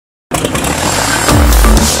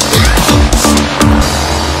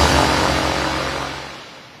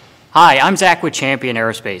Hi, I'm Zach with Champion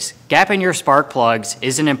Aerospace. Gapping your spark plugs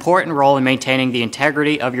is an important role in maintaining the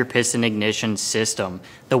integrity of your piston ignition system.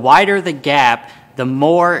 The wider the gap, the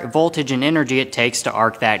more voltage and energy it takes to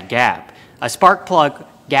arc that gap. A spark plug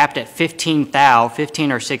gapped at 15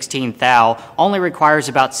 or 16 thou, only requires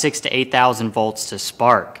about 6,000 to 8,000 volts to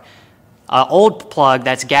spark. An old plug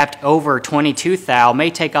that's gapped over 22 thou may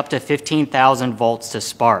take up to 15,000 volts to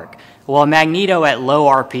spark. While a magneto at low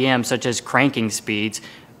RPM, such as cranking speeds,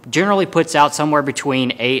 generally puts out somewhere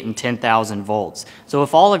between 8 and 10,000 volts. So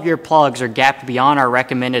if all of your plugs are gapped beyond our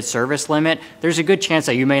recommended service limit, there's a good chance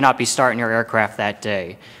that you may not be starting your aircraft that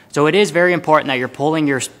day. So it is very important that you're pulling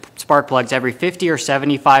your spark plugs every 50 or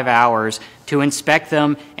 75 hours to inspect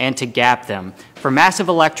them and to gap them. For massive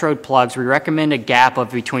electrode plugs, we recommend a gap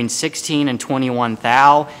of between 16 and 21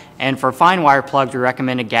 thou, and for fine wire plugs, we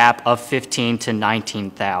recommend a gap of 15 to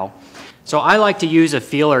 19 thou. So I like to use a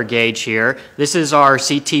feeler gauge here. This is our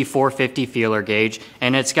CT450 feeler gauge,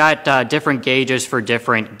 and it's got different gauges for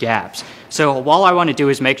different gaps. So all I want to do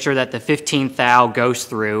is make sure that the 15 thou goes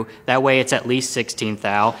through, that way it's at least 16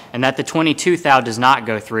 thou, and that the 22 thou does not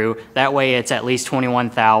go through, that way it's at least 21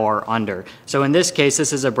 thou or under. So in this case,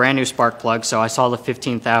 this is a brand new spark plug, so I saw the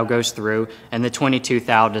 15 thou goes through and the 22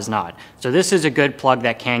 thou does not. So this is a good plug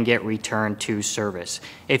that can get returned to service.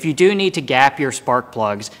 If you do need to gap your spark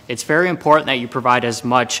plugs, it's very important that you provide as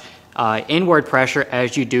much inward pressure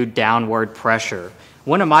as you do downward pressure.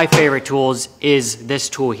 One of my favorite tools is this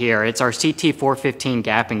tool here. It's our CT415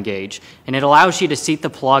 gapping gauge, and it allows you to seat the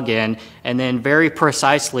plug in and then very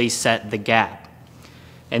precisely set the gap.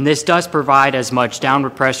 And this does provide as much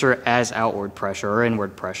downward pressure as outward pressure or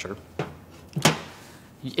inward pressure.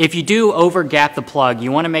 If you do over gap the plug,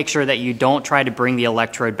 you want to make sure that you don't try to bring the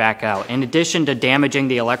electrode back out. In addition to damaging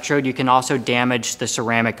the electrode, you can also damage the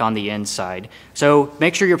ceramic on the inside. So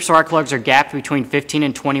make sure your spark plugs are gapped between 15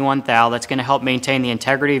 and 21 thou. That's going to help maintain the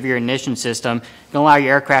integrity of your ignition system and allow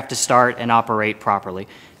your aircraft to start and operate properly.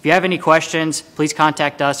 If you have any questions, please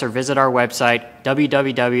contact us or visit our website,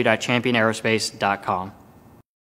 www.championaerospace.com.